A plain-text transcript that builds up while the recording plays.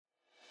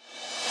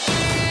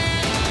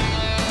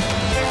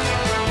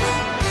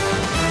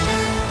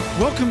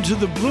Welcome to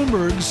the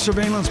Bloomberg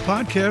Surveillance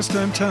Podcast.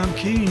 I'm Tom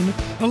Keene,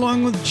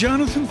 along with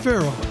Jonathan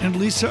Farrell and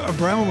Lisa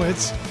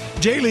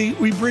Abramowitz. Daily,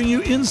 we bring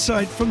you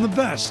insight from the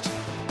best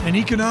in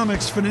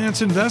economics,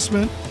 finance,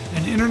 investment,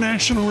 and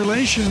international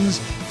relations.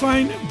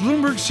 Find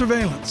Bloomberg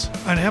Surveillance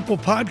on Apple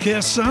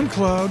Podcasts,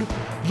 SoundCloud,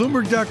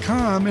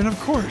 Bloomberg.com, and of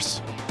course,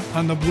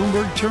 on the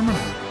Bloomberg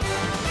Terminal.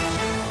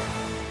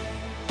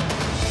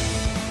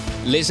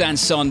 Lizanne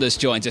Sonders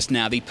joins us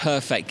now, the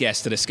perfect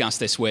guest to discuss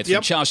this with.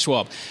 From Charles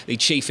Schwab, the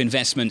Chief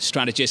Investment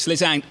Strategist.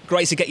 Lizanne,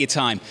 great to get your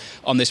time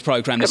on this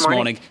program this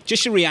morning.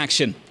 Just your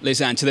reaction,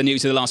 Lizanne, to the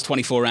news of the last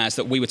 24 hours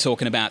that we were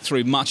talking about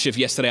through much of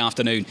yesterday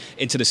afternoon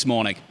into this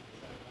morning.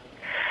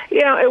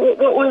 Yeah,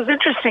 what was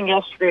interesting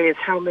yesterday is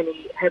how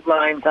many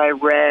headlines I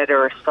read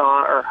or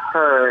saw or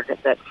heard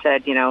that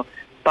said,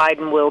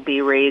 Biden will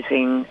be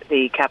raising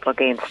the capital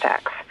gains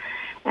tax.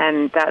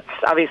 And that's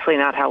obviously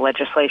not how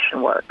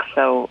legislation works.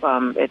 So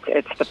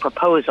it's the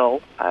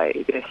proposal.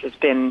 This has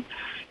been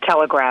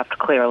telegraphed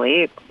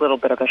clearly. A little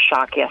bit of a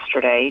shock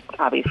yesterday,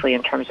 obviously,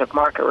 in terms of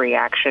market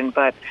reaction.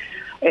 But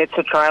it's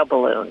a trial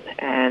balloon.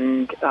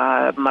 And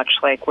much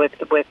like with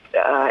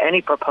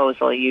any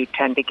proposal, you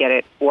tend to get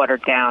it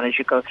watered down as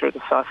you go through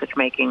the sausage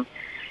making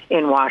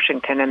in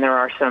Washington. And there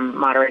are some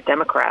moderate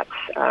Democrats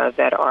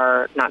that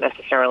are not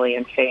necessarily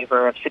in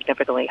favor of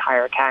significantly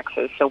higher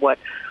taxes. So what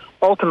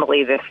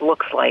ultimately this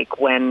looks like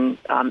when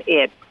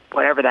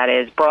whatever that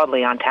is,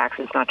 broadly on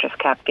taxes, not just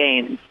cap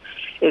gains,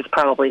 is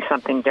probably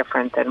something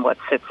different than what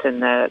sits in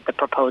the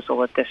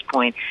proposal at this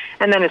point.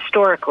 And then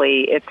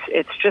historically,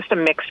 it's just a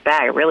mixed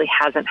bag. It really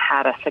hasn't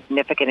had a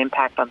significant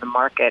impact on the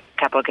market,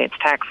 capital gains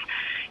tax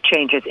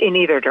changes in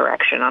either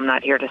direction. I'm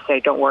not here to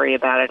say don't worry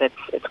about it.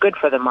 It's good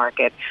for the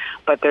market,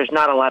 but there's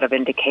not a lot of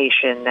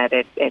indication that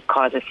it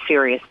causes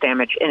serious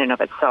damage in and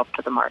of itself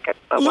to the market.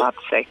 But we'll have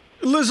to see.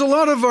 Liz, a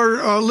lot of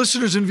our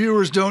listeners and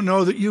viewers don't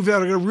know that you've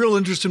had a real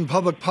interest in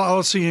public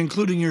policy,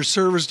 including your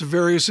service to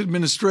various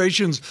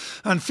administrations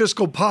on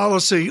fiscal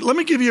policy. Let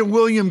me give you a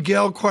William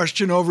Gale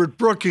question over at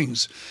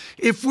Brookings.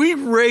 If we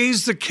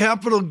raise the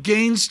capital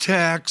gains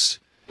tax,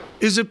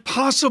 is it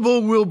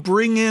possible we'll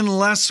bring in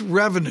less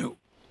revenue?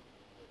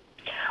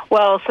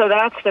 Well, so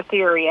that's the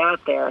theory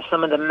out there.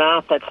 Some of the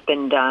math that's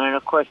been done, and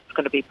of course it's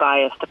going to be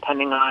biased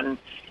depending on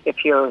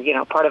if you're,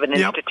 part of an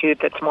institute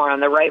that's more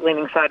on the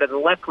right-leaning side or the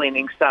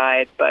left-leaning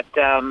side. But,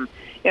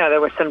 there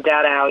was some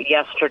data out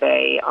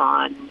yesterday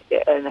on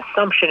an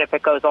assumption if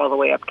it goes all the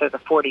way up to the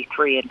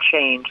 43 and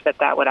change,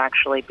 that would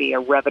actually be a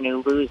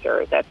revenue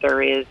loser, that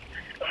there is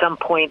some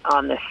point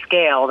on the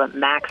scale that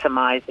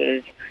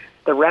maximizes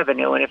the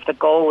revenue. And if the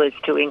goal is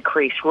to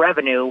increase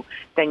revenue,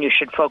 then you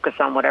should focus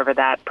on whatever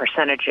that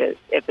percentage is.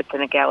 If it's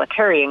an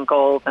egalitarian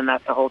goal, then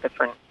that's a whole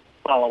different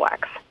ball of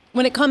wax.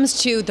 When it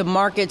comes to the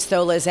markets,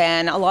 though,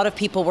 Lizanne, a lot of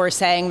people were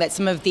saying that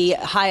some of the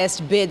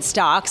highest bid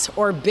stocks,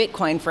 or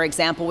Bitcoin, for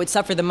example, would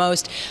suffer the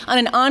most on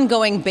an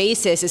ongoing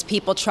basis as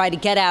people try to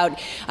get out,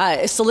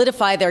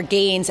 solidify their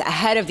gains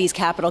ahead of these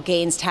capital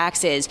gains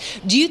taxes.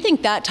 Do you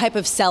think that type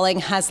of selling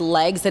has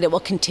legs, that it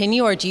will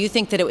continue, or do you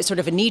think that it was sort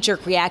of a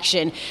knee-jerk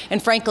reaction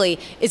and, frankly,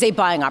 is a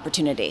buying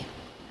opportunity?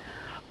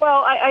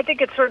 Well, I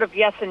think it's sort of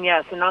yes and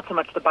yes, and not so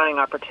much the buying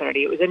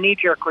opportunity. It was a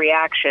knee-jerk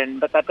reaction,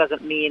 but that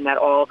doesn't mean that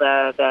all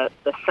the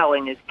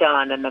selling is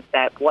done and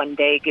that one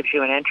day gives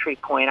you an entry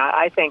point.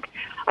 I think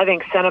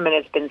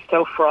sentiment has been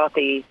so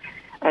frothy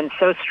and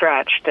so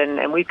stretched,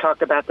 and we've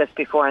talked about this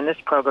before in this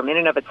program. In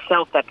and of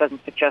itself, that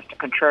doesn't suggest a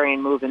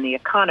contrarian move in the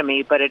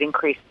economy, but it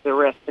increases the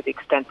risk to the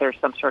extent there's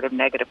some sort of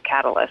negative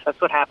catalyst.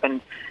 That's what happened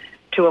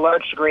to a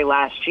large degree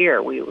last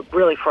year. We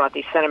really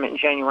frothy sentiment in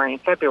January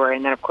and February,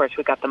 and then, of course,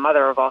 we got the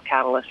mother of all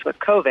catalysts with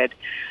COVID.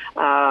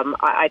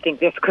 I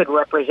think this could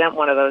represent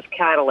one of those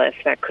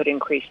catalysts that could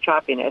increase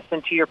choppiness.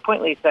 And to your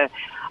point, Lisa,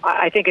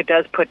 I think it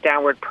does put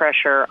downward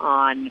pressure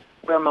on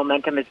where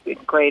momentum is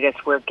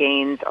greatest, where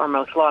gains are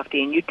most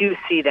lofty. And you do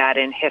see that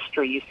in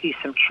history. You see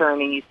some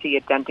churning. You see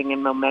a denting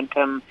in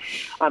momentum.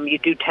 You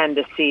do tend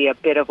to see a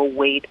bit of a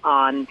weight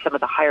on some of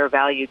the higher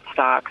valued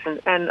stocks.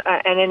 And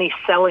any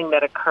selling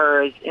that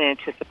occurs in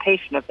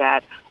anticipation of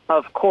that,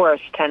 of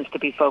course, tends to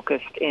be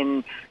focused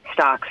in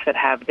stocks that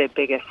have the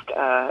biggest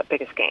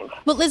gains.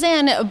 Well,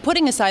 Lizanne,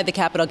 putting aside the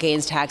capital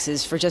gains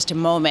taxes for just a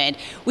moment,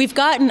 we've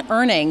gotten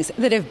earnings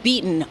that have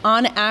beaten,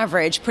 on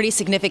average, pretty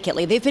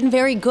significantly. They've been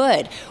very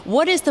good.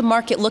 What is the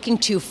market looking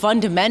to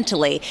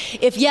fundamentally?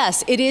 If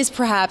yes, it is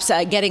perhaps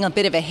getting a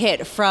bit of a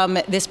hit from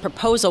this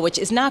proposal, which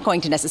is not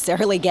going to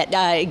necessarily get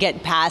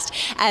passed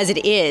as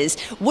it is.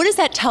 What does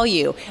that tell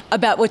you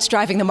about what's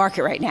driving the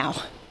market right now?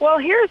 Well,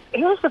 here's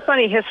the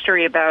funny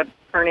history about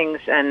earnings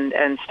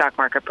and stock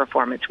market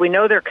performance. We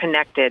know they're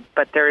connected,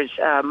 but there's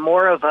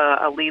more of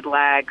a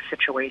lead-lag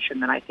situation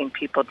than I think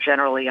people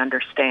generally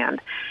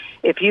understand.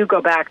 If you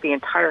go back the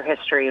entire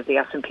history of the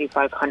S&P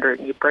 500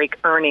 and you break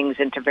earnings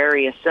into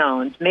various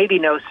zones, maybe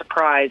no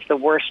surprise, the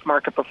worst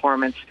market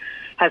performance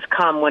has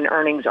come when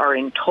earnings are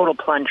in total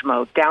plunge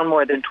mode, down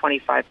more than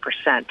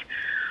 25%.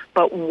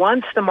 But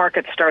once the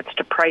market starts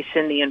to price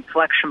in the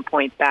inflection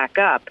point back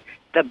up,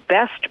 the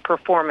best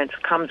performance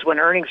comes when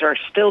earnings are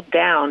still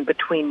down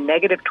between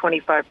negative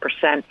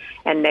 25%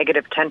 and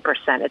negative 10%.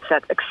 It's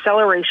that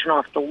acceleration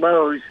off the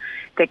lows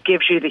that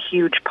gives you the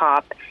huge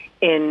pop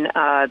in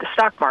the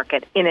stock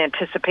market in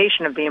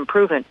anticipation of the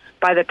improvement.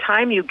 By the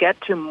time you get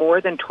to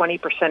more than 20%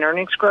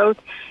 earnings growth,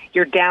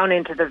 you're down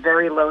into the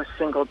very low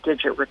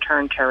single-digit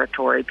return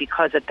territory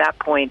because at that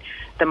point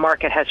the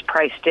market has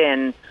priced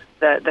in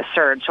the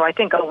surge. So I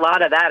think a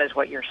lot of that is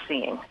what you're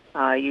seeing.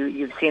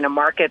 You've seen a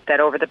market that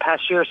over the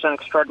past year has done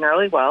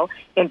extraordinarily well,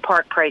 in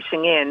part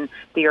pricing in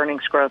the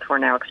earnings growth we're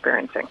now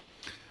experiencing.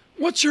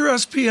 What's your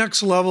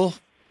SPX level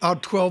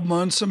out 12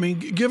 months? I mean,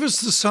 give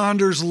us the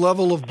Sonders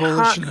level of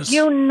bullishness.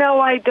 You know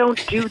I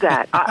don't do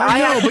that. I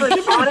know, but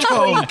give me a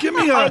tone. Give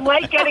me a... I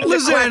like getting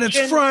Lizanne,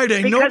 it's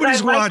Friday.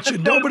 Nobody's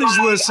watching. Nobody's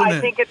listening.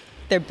 I think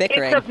they're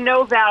bickering. It's of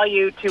no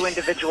value to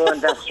individual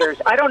investors.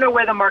 I don't know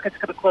where the market's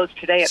going to close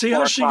today at 4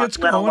 o'clock, See how she gets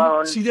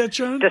going? See that,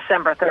 John?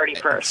 December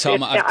 31st.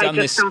 Tom, I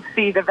just don't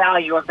see the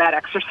value of that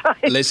exercise.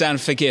 Lizanne,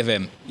 forgive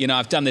him. You know,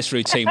 I've done this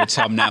routine with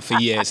Tom now for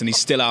years, and he's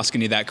still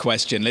asking you that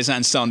question.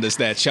 Lizanne Sonders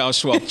there, Charles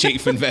Schwab,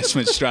 Chief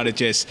Investment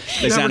Strategist.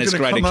 Lizanne, it's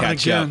great to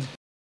catch up.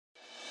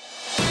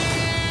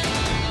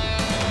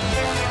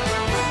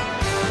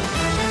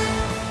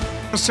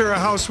 Sarah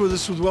House with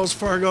us with Wells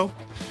Fargo.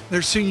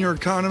 Their senior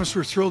economist.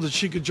 We're thrilled that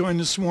she could join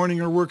this morning.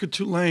 Her work at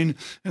Tulane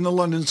in the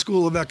London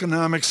School of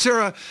Economics.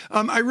 Sarah,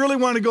 I really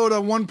want to go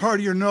to one part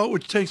of your note,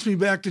 which takes me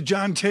back to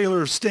John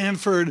Taylor of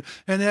Stanford,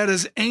 and that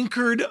is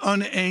anchored,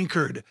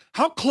 unanchored.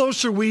 How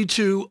close are we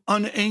to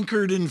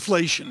unanchored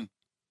inflation?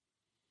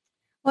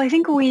 Well, I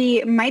think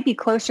we might be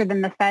closer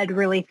than the Fed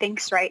really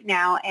thinks right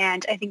now.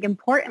 And I think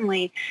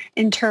importantly,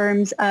 in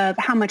terms of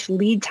how much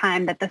lead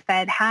time that the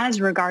Fed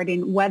has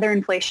regarding whether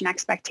inflation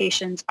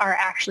expectations are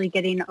actually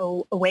getting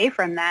away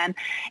from them,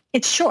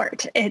 it's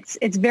short.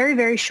 It's very,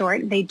 very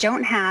short. They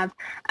don't have,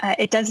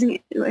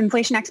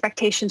 inflation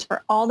expectations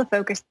for all the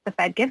focus the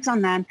Fed gives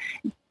on them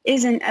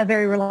isn't a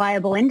very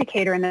reliable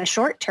indicator in the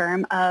short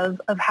term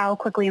of how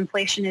quickly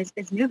inflation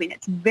is moving.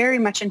 It's very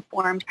much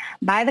informed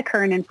by the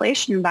current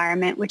inflation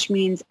environment, which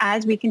means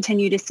as we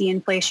continue to see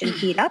inflation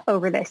heat up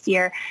over this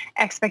year,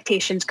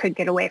 expectations could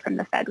get away from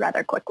the Fed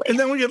rather quickly. And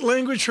then we get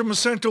language from a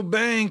central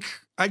bank.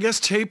 I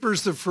guess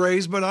tapers the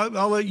phrase, but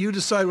I'll let you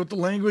decide what the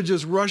language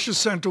is. Russia's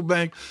central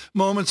bank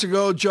moments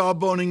ago,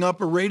 jawboning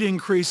up a rate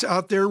increase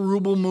out there.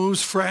 Ruble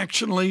moves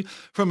fractionally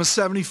from a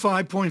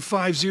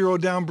 75.50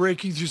 down,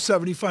 breaking through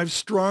 75.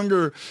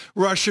 Stronger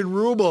Russian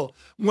ruble.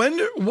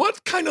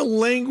 What kind of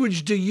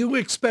language do you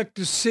expect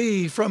to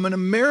see from an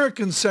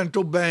American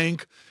central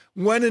bank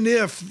when and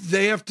if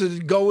they have to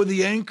go with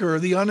the anchor or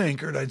the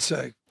unanchored, I'd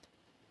say?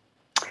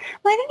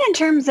 Well, I think in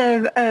terms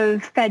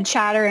of Fed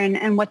chatter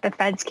and what the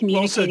Fed's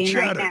communicating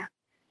right now,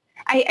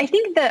 I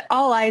think that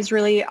all eyes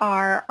really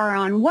are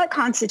on what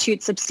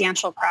constitutes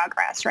substantial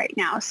progress right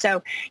now.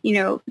 So,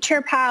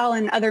 Chair Powell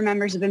and other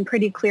members have been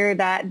pretty clear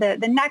that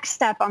the next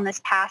step on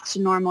this path to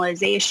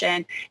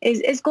normalization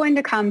is going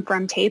to come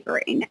from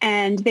tapering.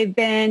 And they've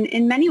been,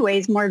 in many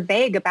ways, more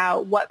vague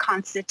about what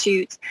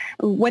constitutes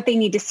what they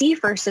need to see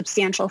for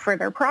substantial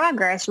further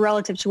progress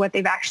relative to what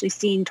they've actually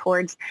seen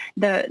towards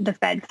the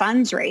Fed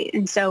funds rate.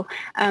 And so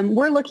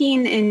we're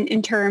looking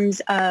in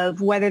terms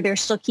of whether they're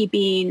still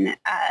keeping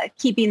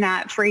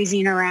that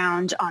phrasing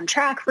around on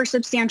track for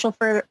substantial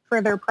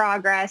further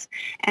progress.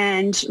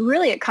 And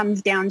really it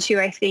comes down to,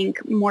 I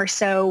think, more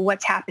so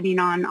what's happening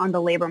on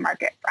the labor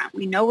market front.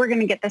 We know we're going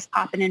to get this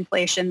pop in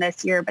inflation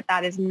this year, but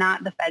that is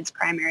not the Fed's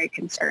primary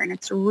concern.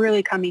 It's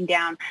really coming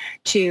down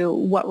to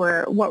what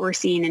we're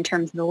seeing in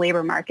terms of the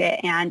labor market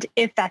and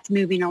if that's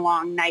moving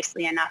along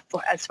nicely enough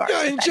as far as the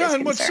Fed is concerned.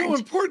 John, what's so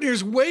important here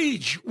is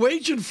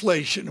wage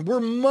inflation. We're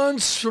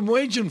months from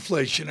wage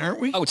inflation, aren't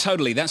we? Oh,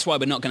 totally. That's why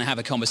we're not going to have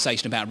a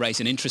conversation about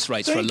raising interest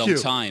rates for a long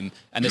time,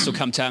 and this will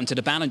come down to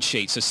the balance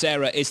sheet. So,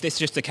 Sarah, is this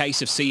just a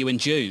case of see you in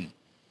June?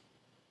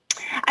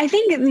 I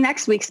think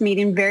next week's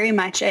meeting very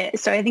much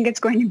is. So I think it's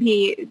going to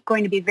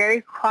be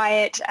very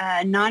quiet,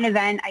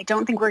 non-event. I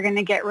don't think we're going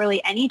to get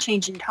really any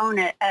change in tone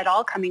at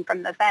all coming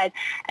from the Fed,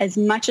 as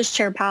much as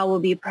Chair Powell will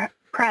be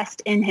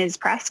pressed in his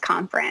press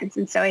conference.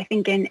 And so I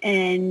think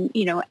in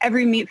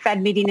every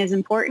Fed meeting is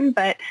important,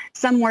 but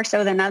some more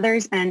so than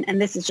others, and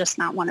this is just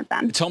not one of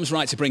them. Tom's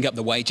right to bring up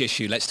the wage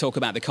issue. Let's talk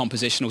about the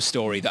compositional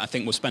story that I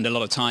think we'll spend a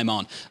lot of time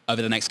on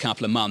over the next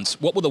couple of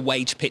months. What will the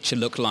wage picture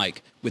look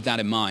like with that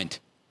in mind?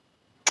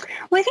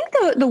 Well, I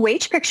think the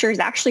wage picture is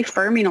actually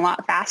firming a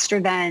lot faster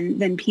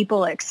than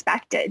people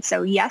expected.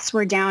 So yes,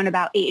 we're down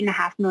about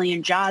 8.5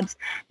 million jobs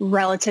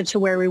relative to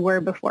where we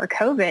were before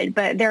COVID,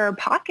 but there are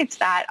pockets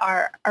that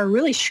are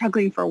really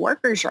struggling for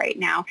workers right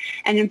now.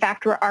 And in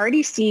fact, we're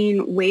already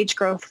seeing wage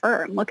growth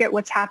firm. Look at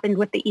what's happened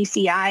with the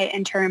ECI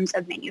in terms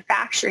of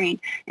manufacturing,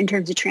 in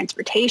terms of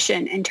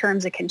transportation, in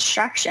terms of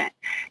construction.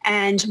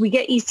 And we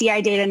get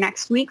ECI data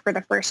next week for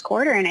the first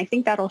quarter, and I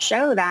think that'll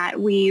show that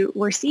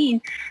we're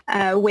seeing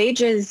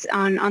wages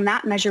on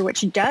that measure,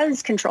 which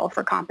does control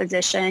for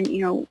composition,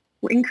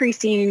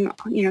 increasing,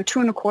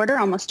 2.25%,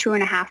 almost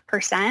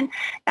 2.5%.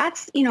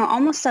 That's,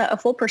 almost a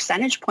full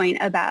percentage point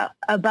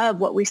above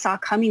what we saw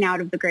coming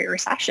out of the Great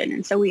Recession.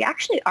 And so we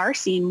actually are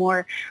seeing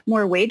more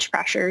wage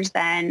pressures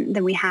than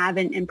we have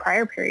in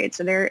prior periods.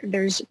 So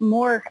there's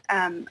more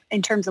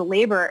in terms of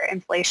labor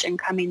inflation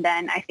coming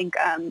than I think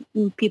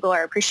people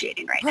are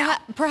appreciating right now.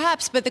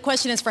 Perhaps, but the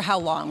question is for how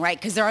long, right?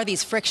 Because there are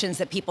these frictions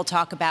that people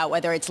talk about,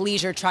 whether it's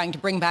leisure trying to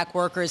bring back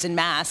workers en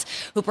masse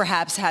who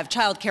perhaps have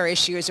childcare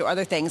issues or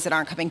other things that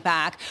aren't coming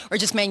back, or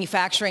just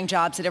manufacturing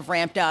jobs that have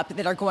ramped up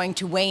that are going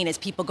to wane as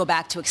people go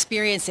back to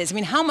experiences. I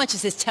mean, how much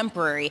is this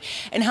temporary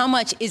and how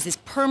much is this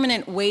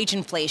permanent wage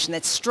inflation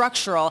that's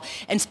structural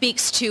and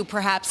speaks to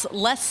perhaps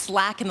less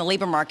slack in the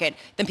labor market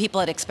than people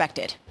had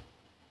expected?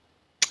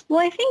 Well,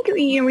 I think,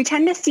 we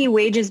tend to see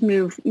wages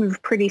move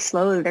pretty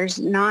slowly. There's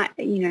not,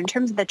 in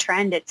terms of the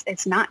trend,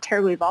 it's not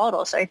terribly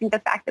volatile. So I think the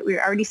fact that we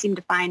already seem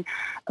to find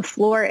a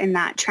floor in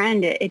that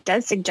trend, it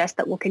does suggest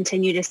that we'll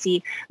continue to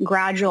see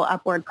gradual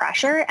upward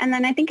pressure. And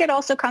then I think it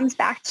also comes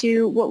back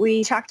to what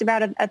we talked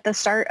about at the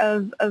start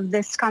of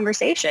this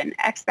conversation,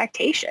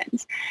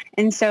 expectations.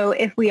 And so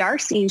if we are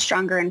seeing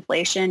stronger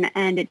inflation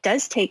and it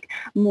does take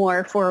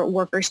more for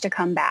workers to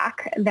come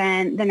back,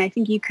 then I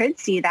think you could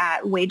see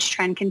that wage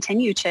trend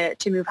continue to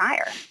move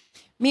higher.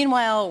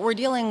 Meanwhile, we're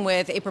dealing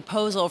with a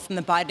proposal from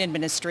the Biden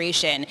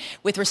administration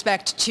with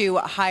respect to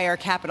higher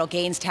capital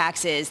gains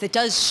taxes that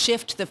does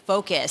shift the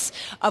focus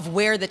of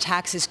where the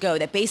taxes go,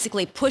 that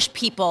basically push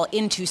people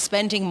into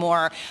spending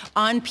more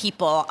on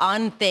people,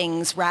 on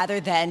things, rather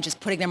than just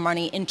putting their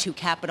money into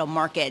capital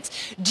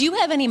markets. Do you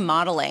have any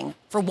modeling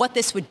for what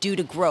this would do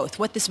to growth,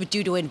 what this would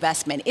do to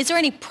investment? Is there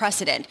any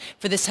precedent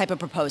for this type of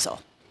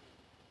proposal?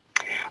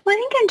 Well, I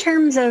think in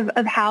terms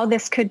of how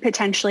this could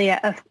potentially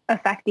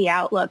affect the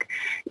outlook,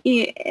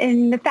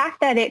 and the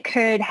fact that it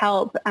could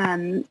help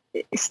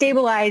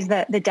stabilize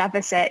the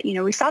deficit.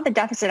 We saw the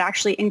deficit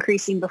actually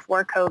increasing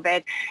before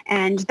COVID,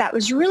 and that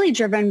was really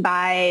driven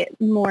by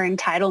more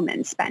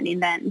entitlement spending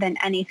than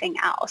anything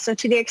else. So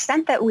to the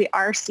extent that we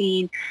are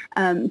seeing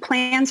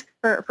plans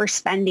for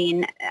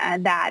spending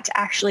that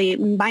actually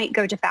might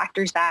go to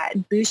factors that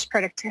boost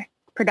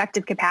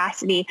productive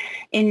capacity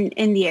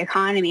in the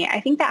economy, I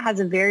think that has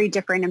a very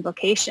different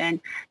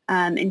implication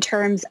in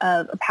terms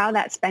of how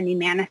that spending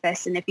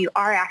manifests, and if you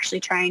are actually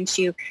trying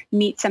to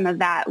meet some of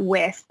that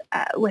with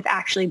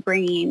actually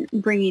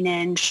bringing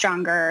in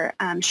stronger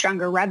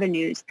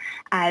revenues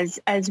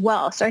as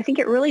well. So I think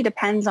it really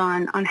depends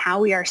on how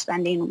we are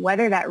spending,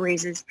 whether that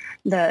raises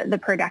the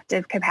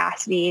productive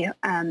capacity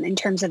in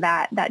terms of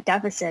that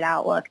deficit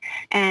outlook.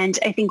 And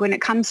I think when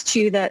it comes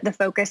to the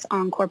focus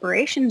on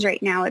corporations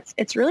right now,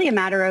 it's really a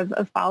matter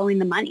of following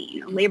the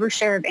money. Labor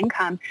share of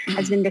income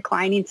has been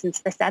declining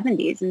since the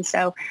 70s. And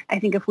so I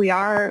think if we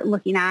are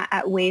looking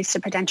at ways to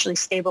potentially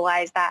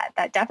stabilize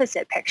that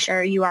deficit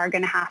picture, you are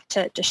going to have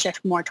to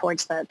shift more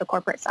towards the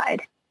corporate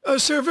side.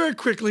 Sarah, very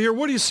quickly here,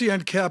 what do you see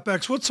on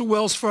CapEx? What's the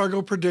Wells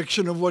Fargo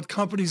prediction of what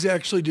companies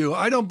actually do?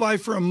 I don't buy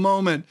for a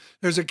moment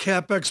there's a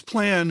CapEx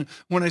plan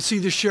when I see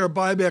the share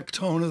buyback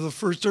tone of the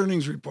first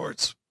earnings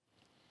reports.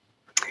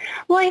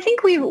 Well, I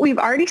think we've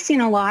already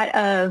seen a lot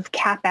of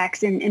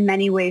CapEx in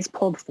many ways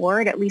pulled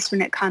forward, at least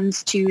when it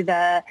comes to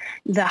the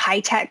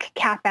high-tech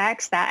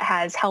CapEx that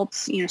has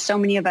helped, so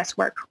many of us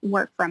work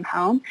from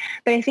home.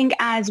 But I think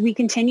as we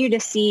continue to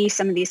see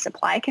some of these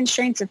supply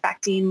constraints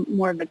affecting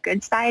more of the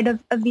good side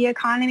of the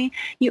economy,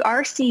 you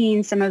are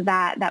seeing some of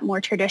that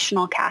more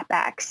traditional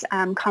CapEx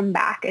come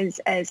back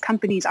as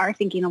companies are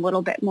thinking a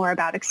little bit more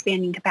about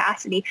expanding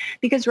capacity.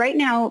 Because right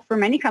now, for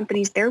many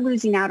companies, they're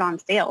losing out on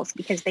sales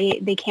because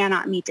they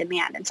cannot meet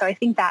demand. And so I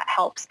think that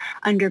helps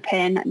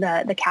underpin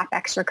the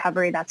CapEx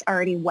recovery that's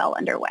already well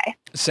underway.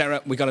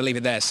 Sarah, we've got to leave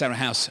it there. Sarah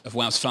House of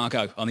Wells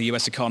Fargo on the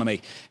US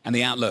economy and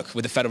the outlook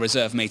with the Federal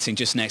Reserve meeting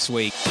just next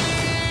week.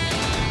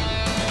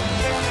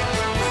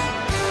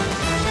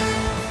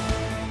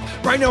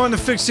 Right now on the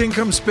fixed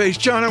income space,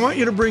 John, I want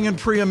you to bring in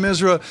Priya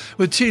Misra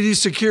with TD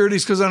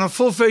Securities, because on a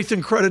full faith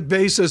and credit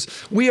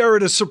basis, we are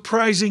at a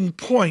surprising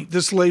point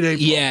this late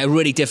April. Yeah, a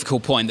really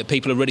difficult point that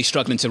people are really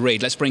struggling to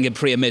read. Let's bring in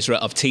Priya Misra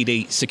of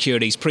TD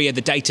Securities. Priya,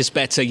 the data's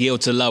better,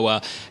 yields are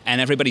lower,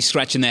 and everybody's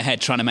scratching their head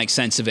trying to make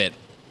sense of it.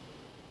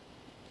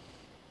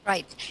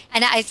 Right.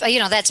 And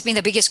that's been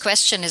the biggest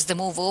question, is the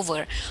move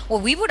over. Well,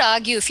 we would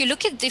argue if you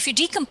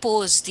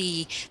decompose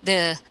the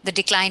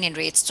decline in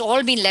rates, it's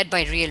all been led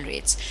by real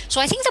rates. So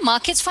I think the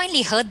markets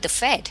finally heard the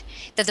Fed,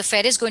 that the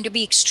Fed is going to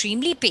be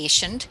extremely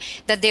patient,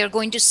 that they're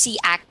going to see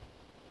actual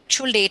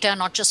data,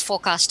 not just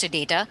forecasted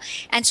data.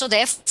 And so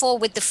therefore,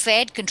 with the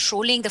Fed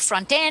controlling the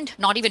front end,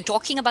 not even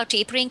talking about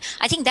tapering,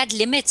 I think that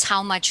limits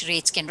how much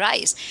rates can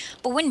rise.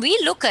 But when we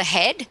look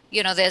ahead,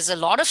 there's a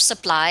lot of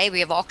supply. We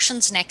have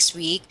auctions next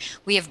week.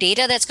 We have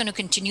data that's going to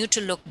continue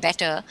to look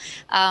better.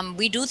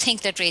 We do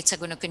think that rates are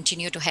going to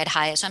continue to head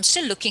higher. So I'm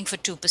still looking for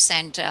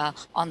 2%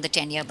 on the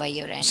 10-year by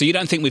year end. So you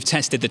don't think we've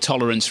tested the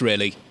tolerance,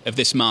 really, of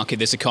this market,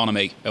 this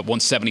economy at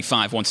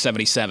 175,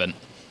 177?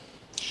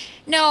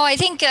 No, I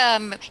think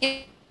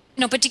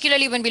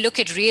Particularly when we look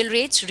at real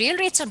rates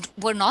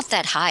were not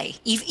that high,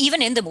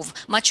 even in the move.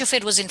 Much of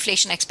it was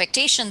inflation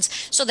expectations.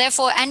 So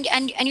therefore, and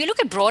you look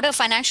at broader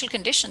financial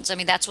conditions. I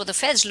mean, that's what the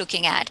Fed's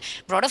looking at.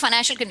 Broader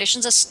financial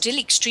conditions are still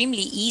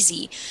extremely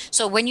easy.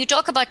 So when you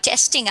talk about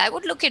testing, I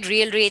would look at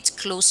real rates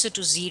closer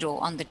to zero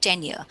on the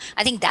 10-year.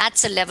 I think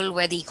that's a level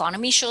where the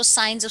economy shows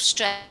signs of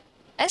stress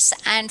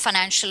and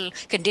financial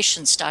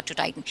conditions start to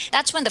tighten.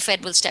 That's when the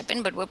Fed will step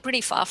in, but we're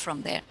pretty far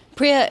from there.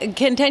 Priya,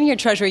 can 10-year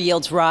Treasury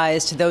yields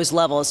rise to those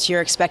levels, to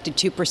your expected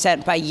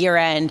 2% by year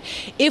end,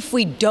 if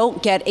we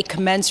don't get a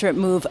commensurate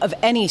move of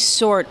any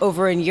sort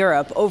over in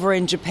Europe, over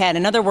in Japan?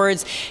 In other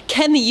words,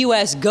 can the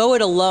U.S. go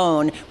it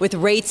alone with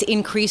rates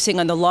increasing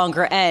on the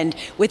longer end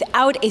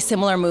without a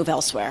similar move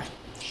elsewhere?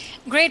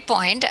 Great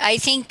point. I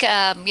think,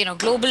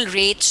 global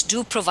rates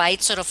do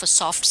provide sort of a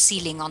soft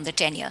ceiling on the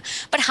 10-year.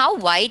 But how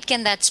wide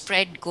can that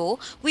spread go?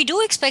 We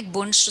do expect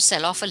bonds to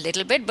sell off a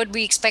little bit, but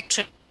we expect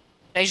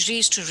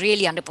treasuries to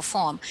really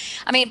underperform.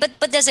 I mean,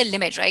 but there's a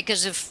limit, right?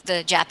 Because if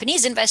the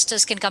Japanese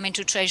investors can come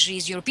into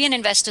treasuries, European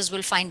investors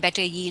will find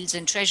better yields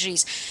in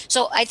treasuries.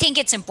 So I think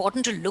it's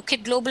important to look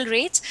at global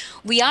rates.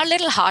 We are a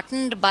little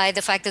heartened by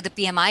the fact that the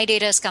PMI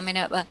data has come in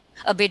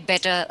a bit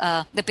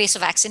better. The pace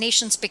of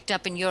vaccinations picked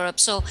up in Europe.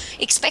 So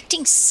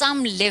expecting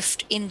some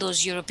lift in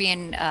those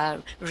European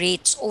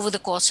rates over the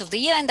course of the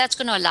year, and that's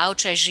going to allow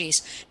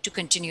treasuries to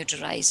continue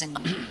to rise in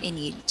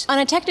yield. On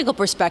a technical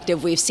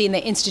perspective, we've seen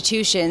that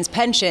institutions,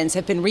 pensions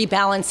have been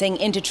rebalancing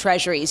into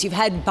treasuries. You've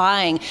had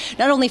buying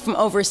not only from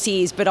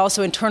overseas, but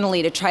also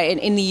internally to try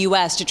in the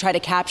U.S. to try to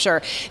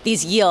capture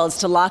these yields,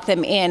 to lock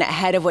them in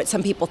ahead of what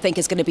some people think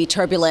is going to be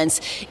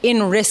turbulence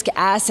in risk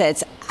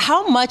assets.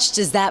 How much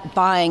does that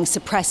buying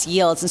suppress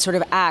yields and sort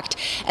of act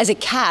as a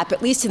cap,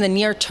 at least in the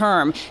near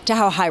term, to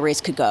how high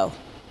rates could go?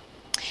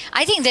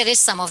 I think there is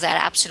some of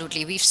that,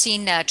 absolutely. We've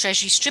seen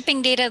treasury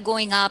stripping data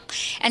going up.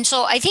 And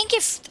so I think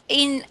if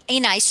in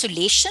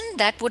isolation,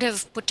 that would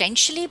have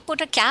potentially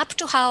put a cap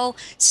to how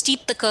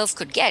steep the curve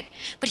could get.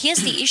 But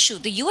here's the issue.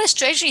 The U.S.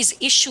 Treasury is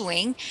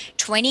issuing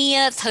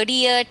 20-year,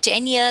 30-year,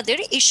 10-year. They're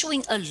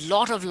issuing a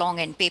lot of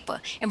long-end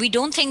paper. And we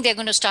don't think they're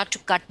going to start to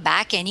cut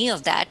back any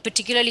of that,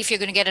 particularly if you're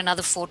going to get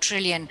another $4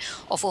 trillion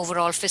of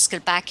overall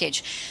fiscal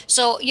package.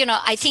 So,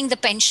 I think the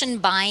pension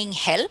buying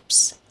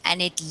helps, and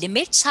it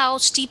limits how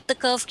steep the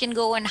curve can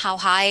go and how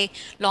high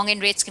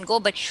long-end rates can go.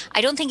 But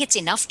I don't think it's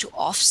enough to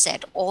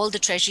offset all the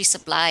treasury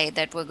supply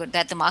that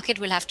the market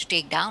will have to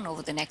take down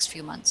over the next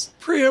few months.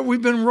 Priya,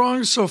 we've been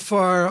wrong so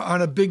far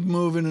on a big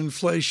move in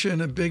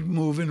inflation, a big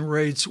move in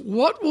rates.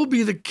 What will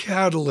be the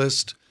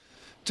catalyst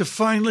to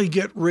finally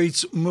get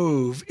rates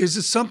move? Is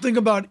it something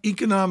about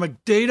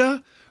economic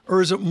data,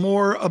 or is it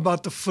more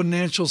about the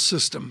financial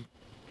system?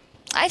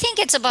 I think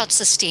it's about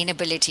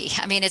sustainability.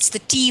 I mean, it's the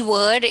T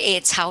word.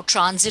 It's how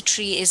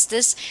transitory is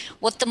this?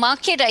 What the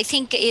market, I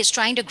think, is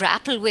trying to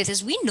grapple with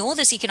is we know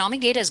this economic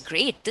data is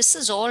great. This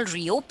is all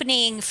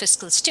reopening,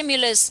 fiscal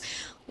stimulus.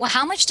 Well,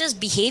 how much does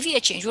behavior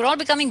change? We're all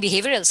becoming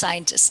behavioral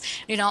scientists.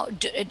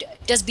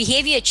 Does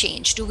behavior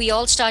change? Do we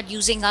all start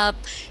using up,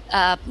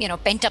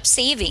 pent-up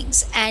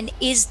savings? And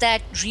is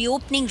that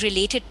reopening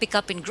related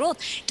pickup in growth?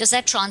 Does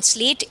that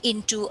translate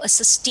into a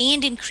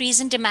sustained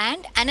increase in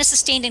demand and a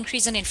sustained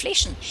increase in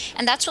inflation?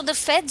 And that's what the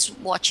Fed's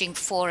watching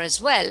for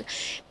as well.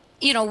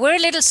 We're a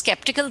little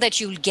skeptical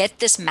that you'll get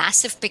this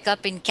massive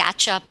pickup in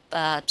catch-up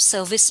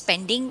service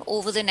spending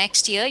over the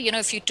next year.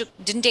 If you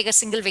didn't take a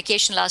single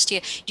vacation last year,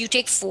 do you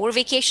take 4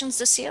 vacations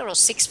this year or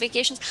 6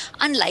 vacations?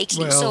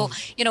 Unlikely. Well,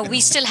 so, we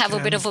still have a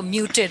bit of a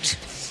muted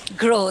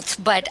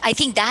growth, but I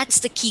think that's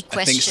the key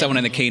question. I think someone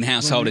in the Keene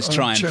household is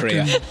trying,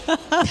 Priya.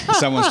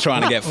 Someone's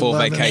trying to get 4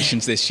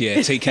 vacations this year.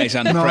 TK's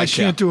under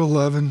pressure. No, I can't do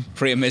 11.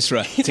 Priya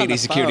Misra, TD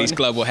Securities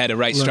Global Head of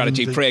Rate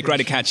Strategy. Priya, great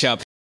to catch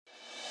up.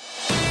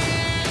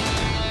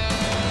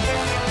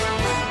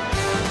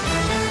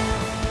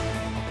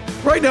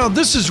 Right now,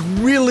 this is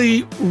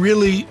really,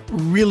 really,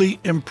 really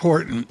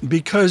important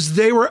because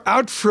they were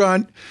out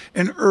front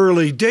and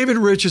early. David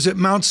Rich is at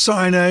Mount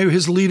Sinai,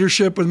 his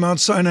leadership with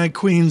Mount Sinai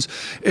Queens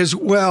as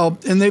well.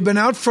 And they've been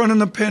out front in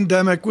the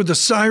pandemic with the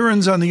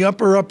sirens on the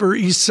Upper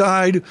East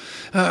Side,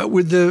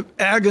 with the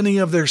agony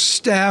of their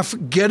staff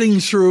getting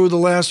through the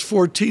last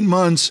 14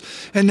 months.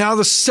 And now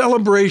the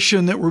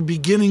celebration that we're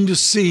beginning to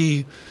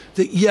see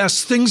that,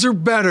 yes, things are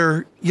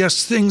better.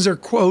 Yes, things are,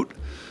 quote,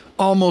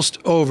 almost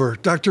over.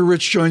 Dr.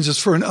 Rich joins us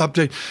for an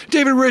update.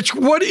 David Rich,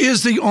 what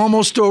is the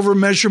almost over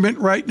measurement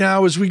right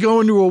now as we go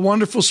into a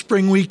wonderful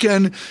spring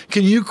weekend?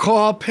 Can you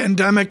call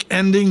pandemic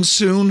ending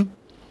soon?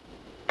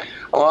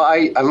 Well,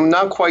 I'm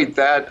not quite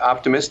that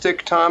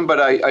optimistic, Tom, but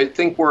I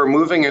think we're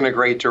moving in a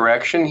great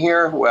direction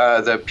here.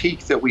 The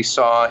peak that we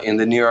saw in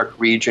the New York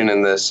region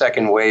in the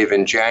second wave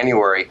in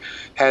January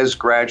has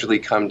gradually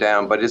come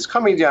down, but it's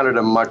coming down at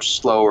a much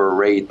slower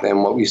rate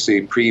than what we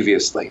see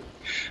previously.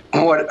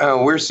 What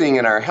we're seeing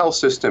in our health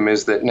system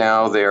is that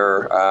now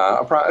there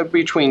are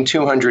between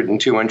 200 and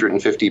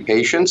 250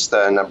 patients.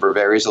 The number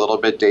varies a little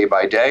bit day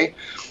by day.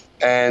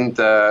 and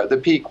the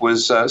peak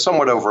was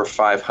somewhat over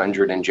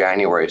 500 in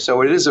January.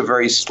 So it is a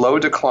very slow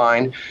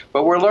decline,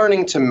 but we're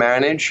learning to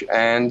manage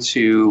and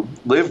to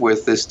live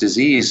with this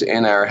disease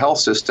in our health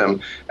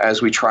system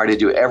as we try to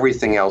do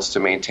everything else to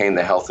maintain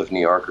the health of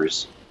New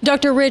Yorkers.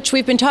 Dr. Rich,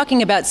 we've been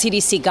talking about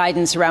CDC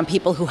guidance around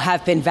people who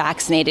have been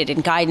vaccinated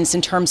and guidance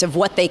in terms of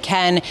what they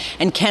can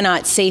and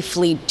cannot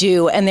safely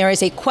do. And there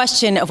is a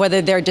question of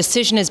whether their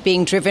decision is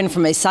being driven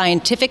from a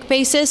scientific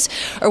basis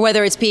or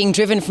whether it's being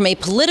driven from a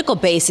political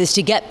basis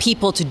to get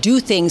people to do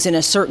things in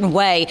a certain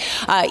way,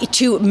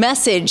 to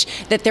message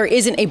that there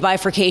isn't a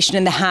bifurcation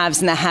in the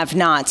haves and the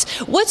have-nots.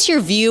 What's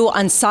your view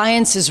on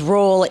science's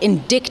role in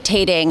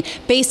dictating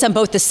based on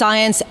both the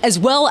science as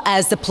well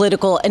as the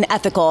political and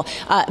ethical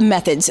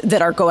methods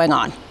that are going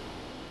on?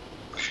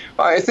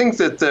 I think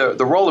that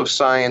the role of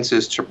science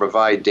is to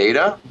provide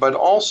data, but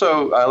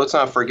also let's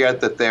not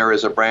forget that there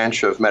is a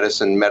branch of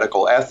medicine,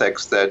 medical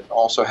ethics, that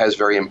also has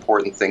very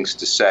important things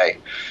to say.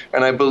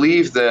 And I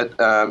believe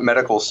that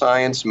medical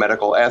science,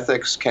 medical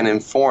ethics can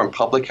inform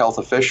public health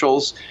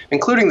officials,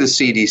 including the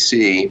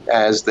CDC,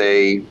 as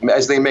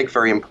they make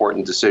very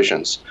important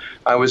decisions.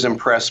 I was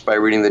impressed by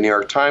reading the New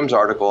York Times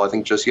article, I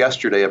think just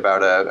yesterday,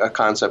 about a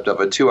concept of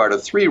a 2 out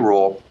of 3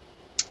 rule,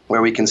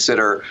 where we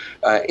consider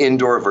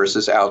indoor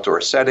versus outdoor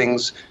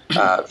settings,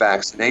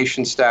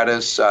 vaccination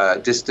status,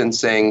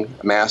 distancing,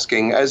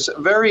 masking as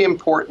very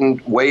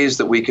important ways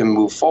that we can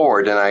move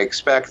forward. And I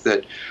expect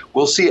that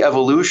we'll see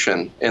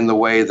evolution in the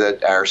way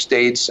that our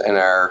states and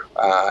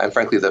and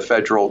frankly the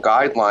federal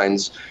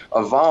guidelines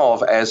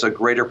evolve as a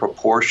greater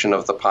proportion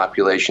of the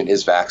population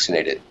is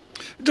vaccinated.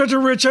 Dr.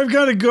 Rich, I've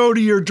got to go to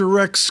your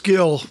direct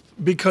skill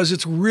because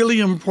it's really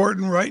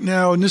important right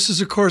now. And this is,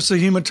 of course, the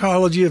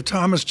hematology of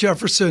Thomas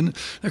Jefferson,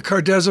 the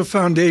Cardezza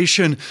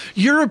Foundation.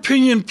 Your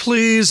opinion,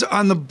 please,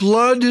 on the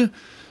blood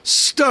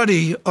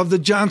study of the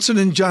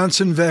Johnson &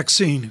 Johnson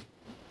vaccine.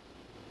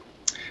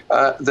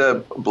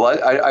 The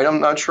blood,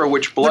 I'm not sure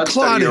which blood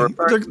study you're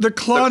referring to. The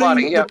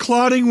clotting, yeah. The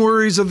clotting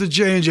worries of the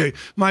J&J.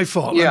 My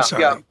fault, I'm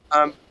sorry.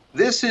 Yeah.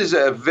 This is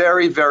a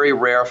very, very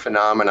rare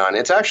phenomenon.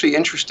 It's actually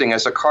interesting.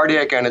 As a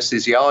cardiac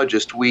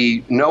anesthesiologist,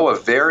 we know a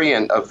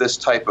variant of this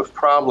type of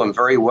problem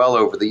very well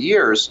over the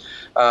years,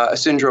 a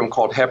syndrome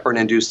called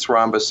heparin-induced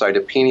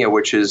thrombocytopenia,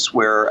 which is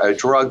where a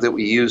drug that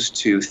we use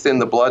to thin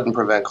the blood and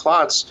prevent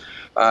clots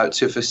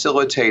to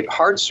facilitate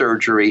heart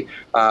surgery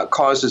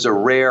causes a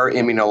rare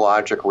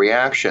immunologic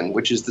reaction,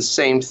 which is the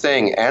same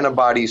thing,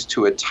 antibodies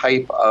to a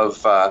type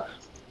of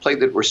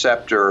platelet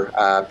receptor,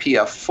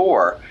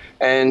 PF4.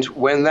 And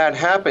when that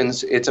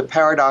happens, it's a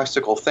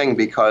paradoxical thing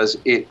because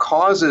it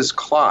causes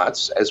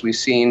clots, as we've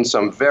seen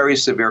some very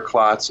severe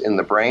clots in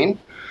the brain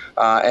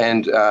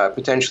and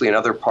potentially in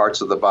other parts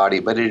of the body.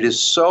 But it is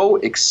so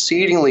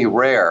exceedingly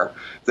rare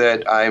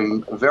that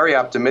I'm very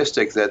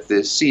optimistic that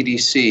the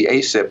CDC,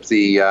 ACIP,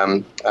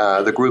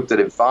 the group that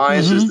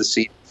advises the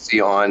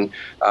CDC on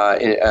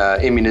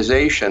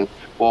immunization,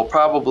 will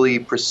probably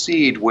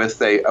proceed with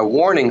a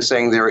warning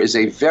saying there is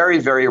a very,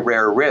 very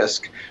rare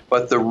risk,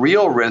 but the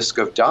real risk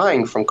of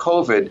dying from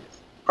COVID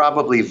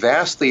probably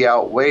vastly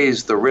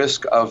outweighs the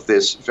risk of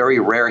this very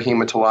rare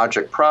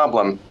hematologic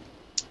problem,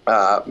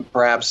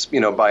 perhaps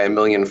by a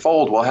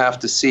millionfold. We'll have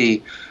to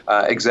see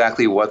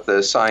exactly what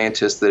the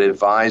scientists that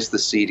advise the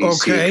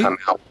CDC come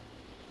out with.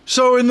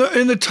 So in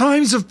the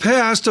times of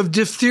past of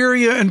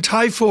diphtheria and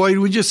typhoid,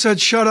 we just said,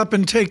 shut up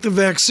and take the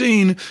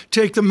vaccine,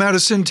 take the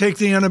medicine, take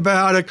the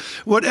antibiotic,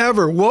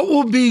 whatever. What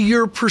will be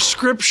your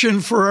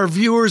prescription for our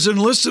viewers and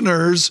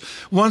listeners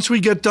once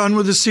we get done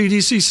with the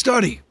CDC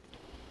study?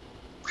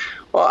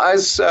 Well,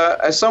 as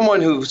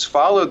someone who's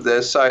followed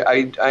this,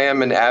 I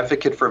am an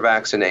advocate for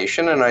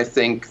vaccination, and I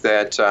think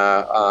that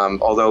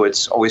although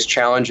it's always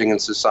challenging in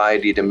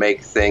society to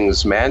make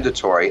things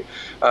mandatory,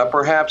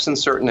 perhaps in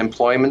certain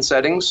employment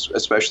settings,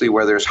 especially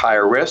where there's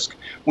higher risk,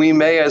 we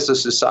may as a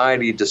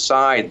society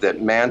decide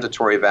that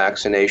mandatory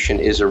vaccination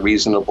is a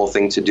reasonable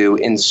thing to do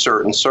in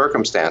certain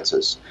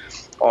circumstances.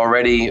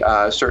 Already,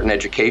 certain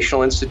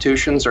educational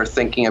institutions are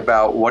thinking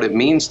about what it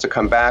means to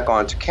come back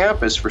onto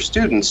campus for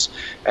students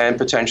and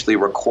potentially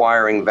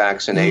requiring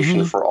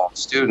vaccination for all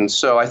students.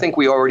 So I think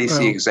we already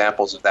see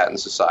examples of that in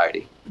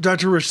society.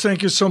 Dr. Rich,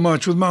 thank you so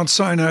much with Mount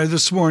Sinai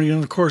this morning,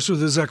 and of course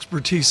with his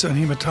expertise on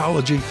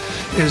hematology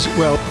as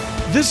well.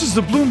 This is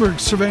the Bloomberg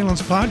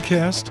Surveillance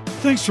Podcast.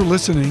 Thanks for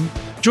listening.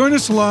 Join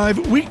us live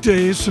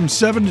weekdays from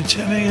 7 to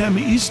 10 a.m.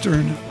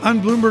 Eastern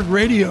on Bloomberg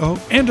Radio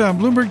and on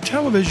Bloomberg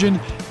Television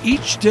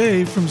each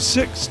day from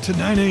 6 to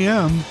 9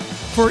 a.m.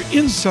 for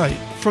insight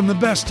from the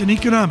best in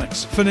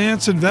economics,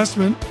 finance,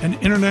 investment, and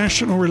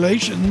international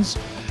relations.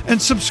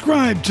 And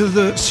subscribe to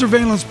the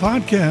Surveillance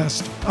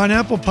Podcast on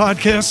Apple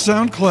Podcasts,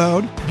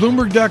 SoundCloud,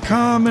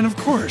 Bloomberg.com, and of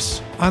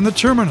course, on the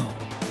terminal.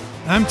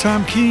 I'm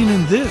Tom Keene,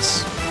 and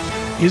this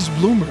is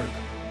Bloomberg.